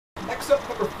Next up,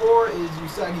 number 4 is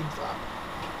Usagi Drop.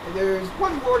 And there's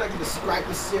one word I can describe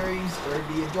this series, it would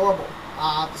be adorable.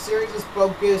 The series is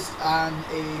focused on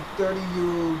a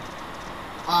 30-year-old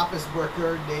office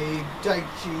worker named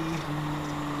Daichi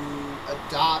who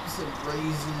adopts and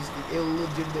raises the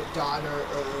illegitimate daughter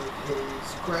of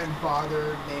his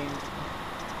grandfather named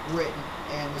Rin.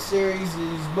 And the series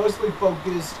is mostly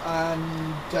focused on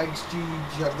Daichi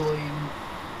juggling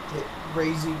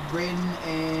raising Rin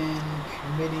and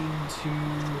committing to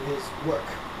his work.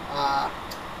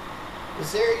 The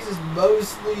series is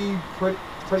mostly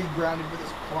pretty grounded with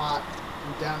its plot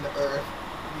and down to earth.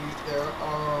 There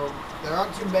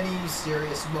aren't too many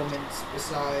serious moments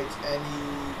besides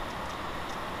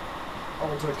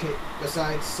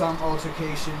some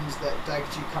altercations that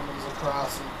Daichi comes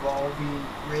across involving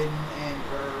Rin and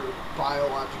her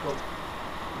biological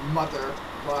mother,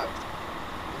 but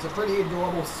it's a pretty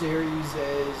adorable series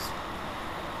as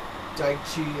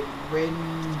Daichi and Rin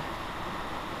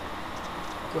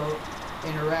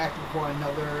interact with one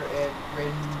another, and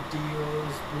Rin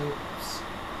deals with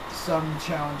some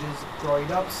challenges of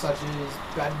growing up, such as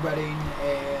bedwetting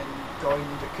and going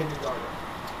to kindergarten.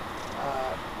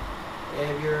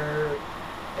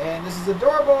 And this is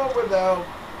adorable without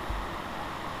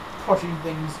pushing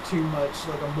things too much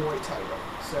like a boy title.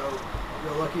 So if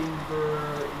you're looking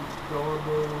for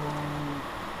adorable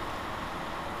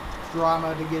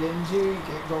drama to get into, you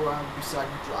can't go wrong with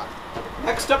Usagi Drop.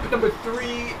 Next up at number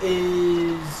 3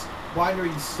 is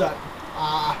Wandering Sun.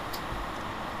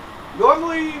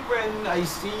 Normally when I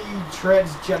see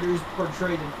transgenders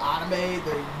portrayed in anime,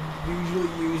 they're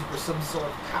usually used for some sort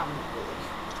of comic relief.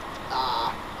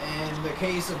 In the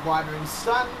case of Wandering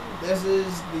Sun, this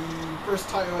is the first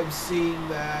title I've seen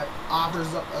that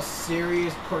offers up a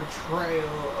serious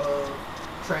portrayal of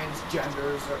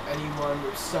transgenders or anyone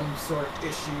with some sort of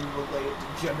issue related to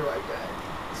gender identity.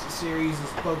 This series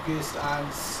is focused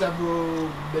on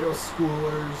several middle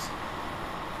schoolers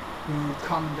who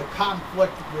come into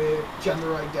conflict with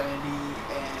gender identity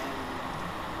and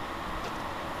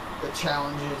the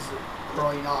challenges of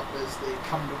growing up as they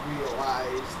come to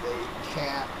realize they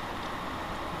can't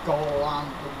go along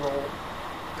with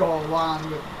the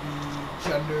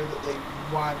gender that they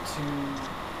want to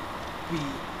be.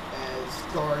 As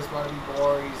girls want to be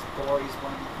boys, boys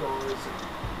want to be girls, and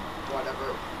whatever.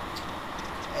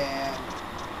 And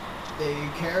the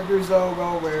characters though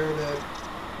go where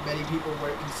many people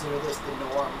would consider this the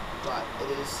norm, but it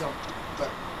is something.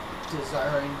 But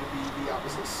desiring to be the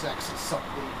opposite sex is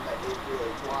something that they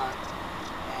really want,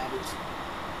 and it's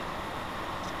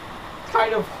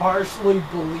kind of harshly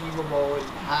believable in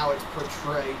how it's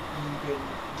portrayed, even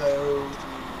though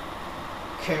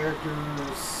the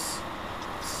characters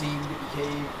seem to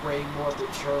behave way more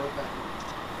mature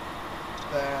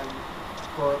than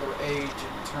for their age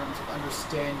in terms of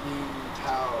understanding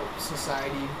how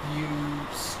society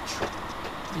views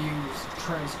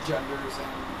transgenders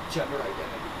and gender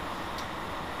identity.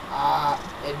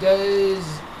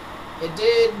 It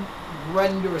did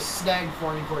run to a snag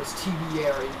for me for its TV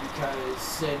airing because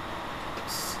since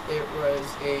it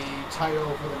was a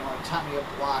title for the Northamia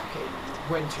block in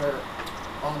winter,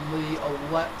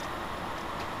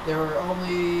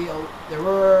 there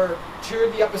were 2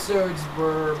 of the episodes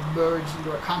were merged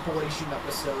into a compilation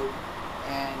episode,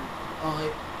 and only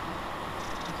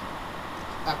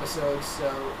episodes,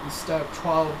 so instead of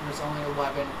 12 there's only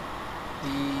 11.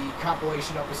 The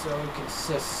compilation episode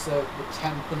consists of the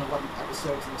 10th and 11th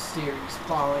episodes in the series,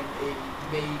 following a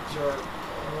major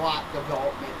plot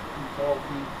development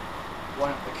involving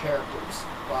one of the characters.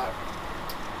 But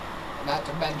not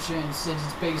to mention, since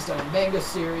it's based on a manga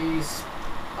series,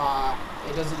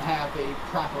 it doesn't have a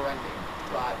proper ending.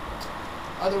 But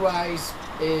otherwise,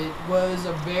 it was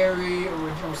a very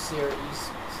original series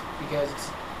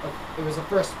because it was the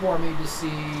first for me to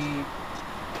see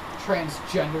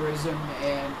transgenderism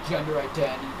and gender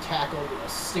identity tackled in a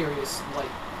serious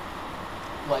light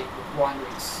with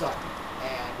Wandering Sun,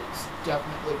 and it's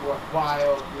definitely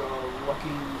worthwhile if you're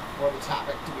looking for the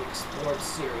topic to be explored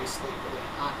seriously within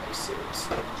an anime series.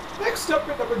 Next up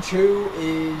at number 2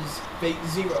 is Fate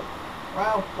Zero.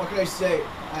 Well, what can I say?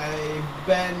 I've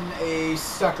been a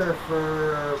sucker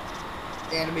for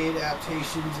anime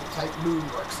adaptations of Type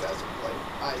Moonworks as of late.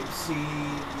 I've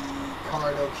seen the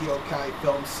Karado Kyokai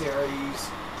film series,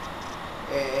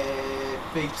 and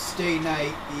Fate Stay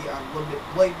Night, the Unlimited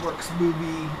Blade Works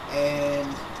movie,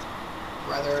 and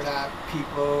whether or not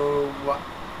people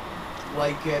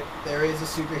like it, there is a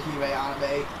Superhime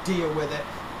anime, deal with it.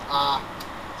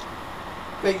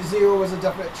 Fate Zero was a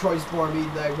definite choice for me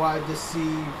that I wanted to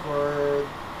see for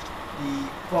the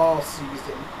fall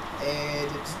season,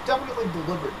 and it's definitely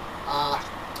delivered.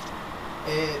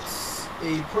 It's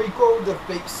a prequel to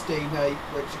Fate Stay Night,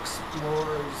 which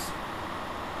explores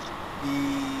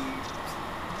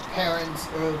the parents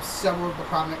of several of the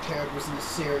prominent characters in the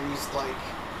series, like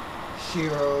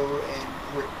Shiro and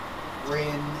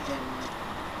Rin and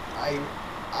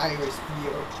Iris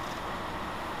View,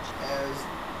 as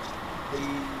the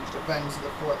events of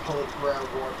the Fourth Holy Grail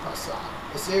War press on.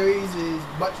 The series is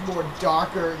much more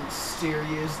darker and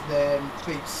serious than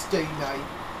Fate Stay Night,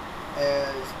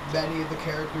 as many of the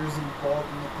characters involved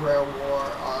in the Grail War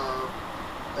are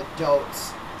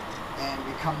adults and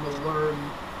we come to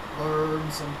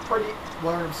learn some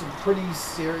pretty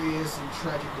serious and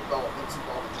tragic developments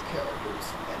involving the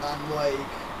characters. And unlike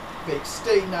Fate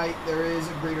Stay Night, there is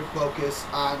a greater focus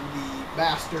on the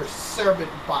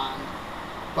master-servant bond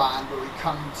where we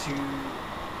come to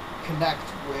connect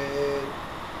with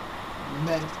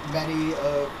many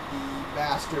of the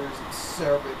masters and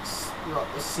servants throughout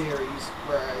the series,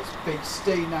 whereas Fate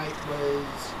Stay Night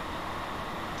was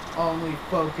only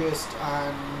focused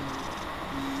on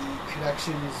the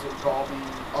connections involving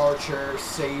Archer,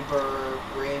 Saber,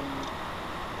 Rin,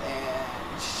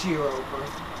 and Shiro for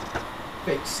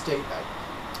Fate Stay Night.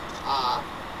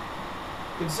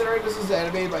 Considering this is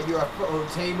animated by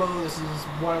Ufotable, this is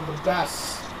one of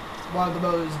the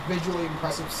most visually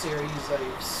impressive series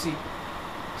I've seen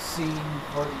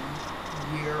for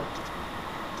the year.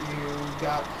 You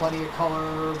got plenty of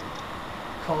color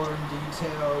and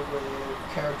detail with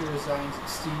character designs and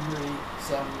scenery,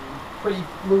 some pretty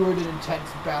fluid and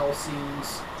intense battle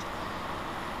scenes,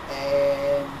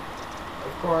 and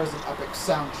of course an epic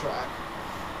soundtrack.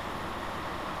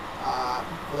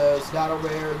 For those not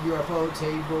aware,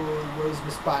 Ufotable was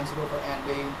responsible for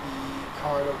animating the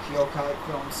Karuto Kyokai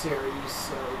film series,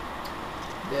 so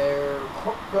the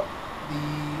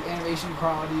animation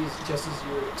quality is just as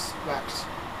you would expect.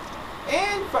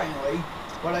 And finally,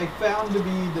 what I found to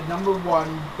be the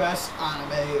 #1 best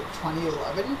anime of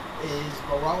 2011 is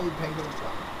Bararu Penguin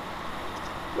Drum.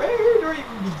 Where do I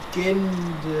even begin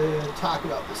to talk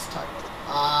about this title?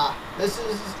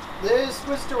 This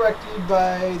was directed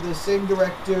by the same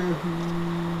director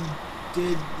who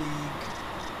did the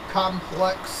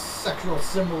complex sexual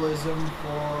symbolism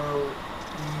for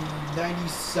the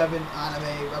 97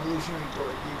 anime Revolutionary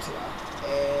Guard Utah.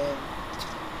 And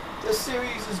this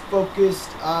series is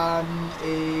focused on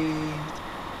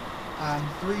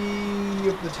three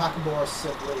of the Takamura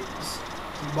siblings,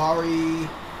 Hibari,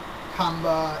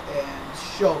 Kamba, and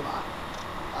Shoma.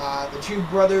 The two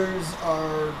brothers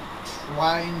are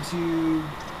trying to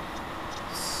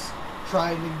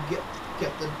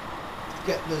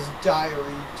get this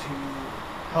diary to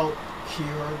help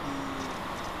cure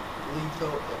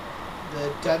the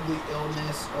deadly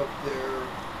illness of their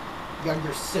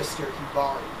younger sister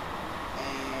Hibari,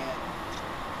 and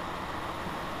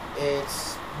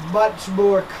it's much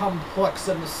more complex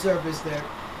on the surface than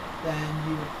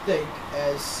you would think,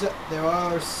 as there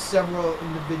are several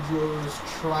individuals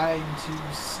trying to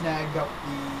snag up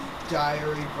the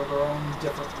diary for their own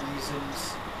different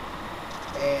reasons,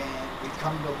 and we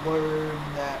come to learn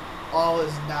that all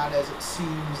is not as it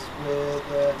seems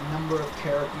with a number of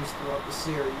characters throughout the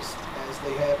series, as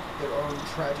they have their own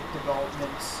tragic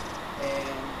developments,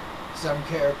 and some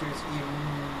characters even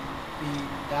be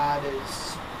not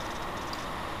as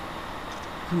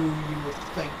who you would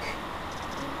think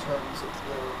in terms of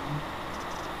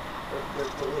their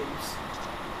beliefs.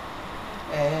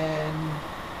 And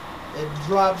it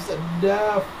drops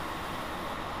enough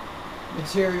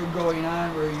material going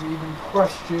on where you even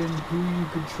question who you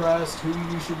could trust, who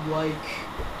you should like,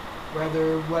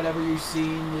 whether whatever you've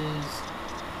seen is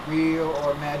real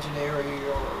or imaginary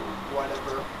or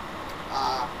whatever.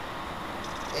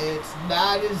 It's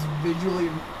not as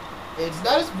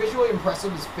visually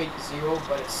impressive as Fate Zero,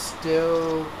 but it's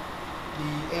still,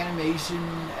 the animation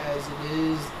as it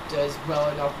is does well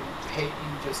enough in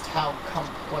painting just how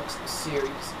complex the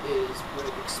series is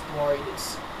with exploring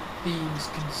its themes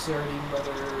concerning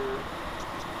whether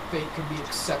fate can be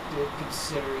accepted,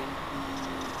 considering the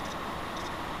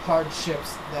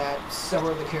hardships that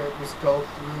several of the characters go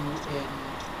through in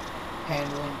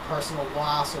handling personal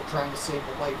loss or trying to save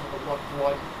the life of a loved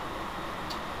one.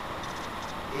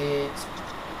 It's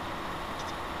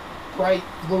quite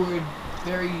fluid,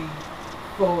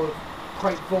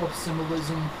 quite full of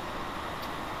symbolism,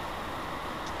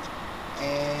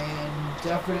 and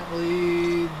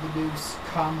definitely the most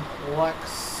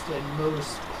complex and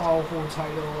most powerful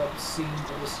title I've seen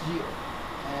for this year.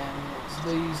 And it's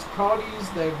these qualities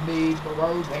that have made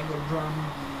Bararu Penguin Drum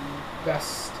the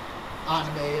best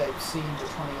anime I've seen for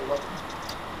 2011.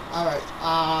 Alright,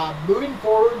 moving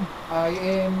forward, I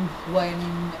am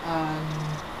planning on,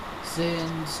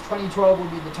 since 2012 will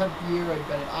be the 10th year, I've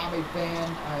been an anime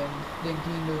fan, I'm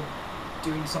thinking of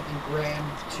doing something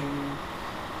grand to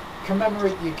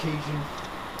commemorate the occasion.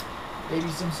 Maybe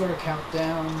some sort of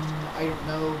countdown, I don't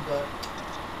know, but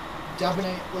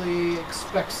definitely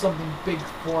expect something big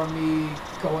for me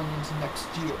going into next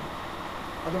year.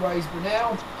 Otherwise, for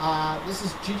now, this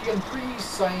is GGN3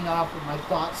 signing off with my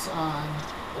thoughts on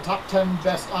the top 10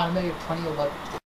 best anime of 2011.